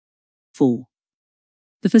4.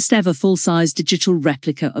 The first ever full-size digital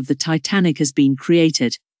replica of the Titanic has been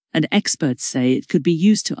created, and experts say it could be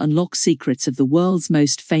used to unlock secrets of the world's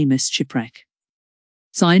most famous shipwreck.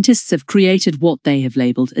 Scientists have created what they have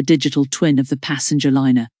labeled a digital twin of the passenger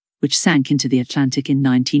liner, which sank into the Atlantic in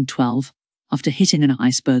 1912 after hitting an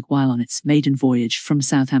iceberg while on its maiden voyage from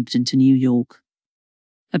Southampton to New York.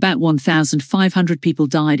 About 1,500 people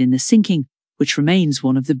died in the sinking, which remains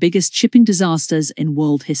one of the biggest shipping disasters in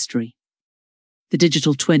world history. The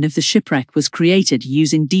digital twin of the shipwreck was created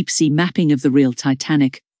using deep-sea mapping of the real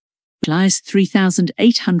Titanic, which lies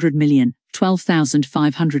 3,800 million,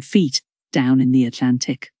 12,500 feet down in the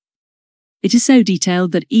Atlantic. It is so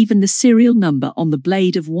detailed that even the serial number on the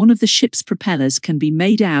blade of one of the ship's propellers can be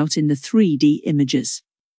made out in the 3D images.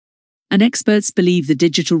 And experts believe the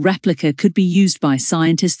digital replica could be used by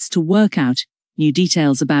scientists to work out new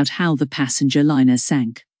details about how the passenger liner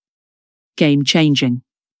sank. Game-changing.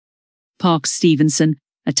 Park Stevenson,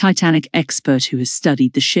 a Titanic expert who has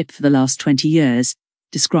studied the ship for the last 20 years,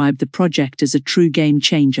 described the project as a true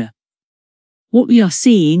game-changer. What we are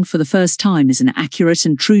seeing for the first time is an accurate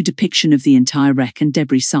and true depiction of the entire wreck and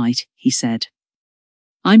debris site, he said.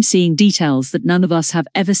 I'm seeing details that none of us have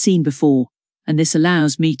ever seen before, and this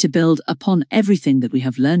allows me to build upon everything that we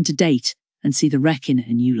have learned to date and see the wreck in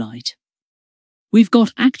a new light. We've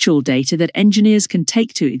got actual data that engineers can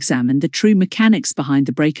take to examine the true mechanics behind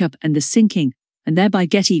the breakup and the sinking, and thereby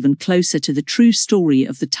get even closer to the true story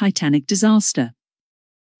of the Titanic disaster.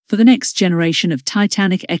 For the next generation of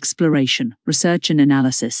Titanic exploration, research and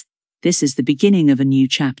analysis, this is the beginning of a new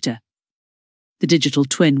chapter. The digital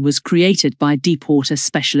twin was created by deepwater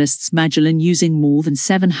specialists Magellan using more than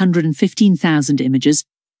 715,000 images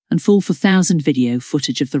and full 4,000 video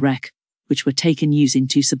footage of the wreck, which were taken using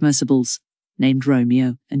two submersibles, named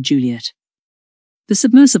Romeo and Juliet. The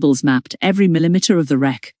submersibles mapped every millimeter of the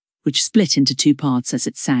wreck, which split into two parts as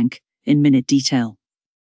it sank, in minute detail.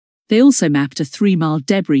 They also mapped a 3-mile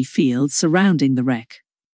debris field surrounding the wreck.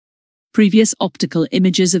 Previous optical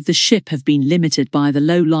images of the ship have been limited by the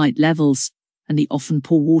low light levels and the often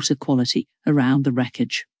poor water quality around the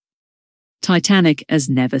wreckage. Titanic as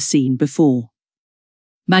never seen before.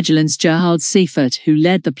 Magellan's Gerhard Seifert, who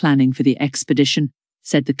led the planning for the expedition,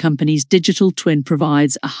 said the company's digital twin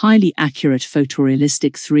provides a highly accurate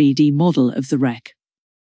photorealistic 3D model of the wreck.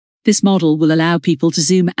 This model will allow people to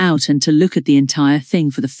zoom out and to look at the entire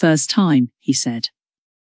thing for the first time, he said.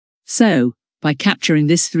 So, by capturing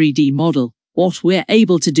this 3D model, what we're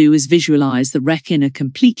able to do is visualize the wreck in a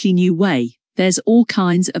completely new way. There's all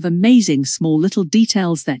kinds of amazing small little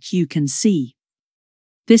details that you can see.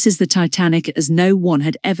 This is the Titanic as no one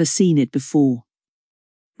had ever seen it before.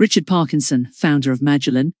 Richard Parkinson, founder of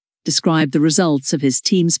Magellan, described the results of his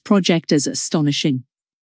team's project as astonishing.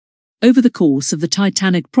 Over the course of the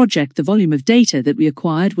Titanic project, the volume of data that we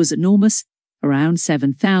acquired was enormous, around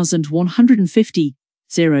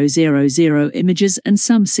 7,150,000 images and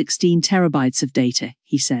some 16 terabytes of data,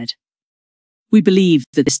 he said. We believe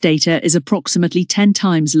that this data is approximately 10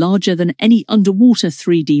 times larger than any underwater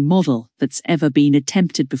 3D model that's ever been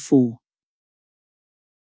attempted before.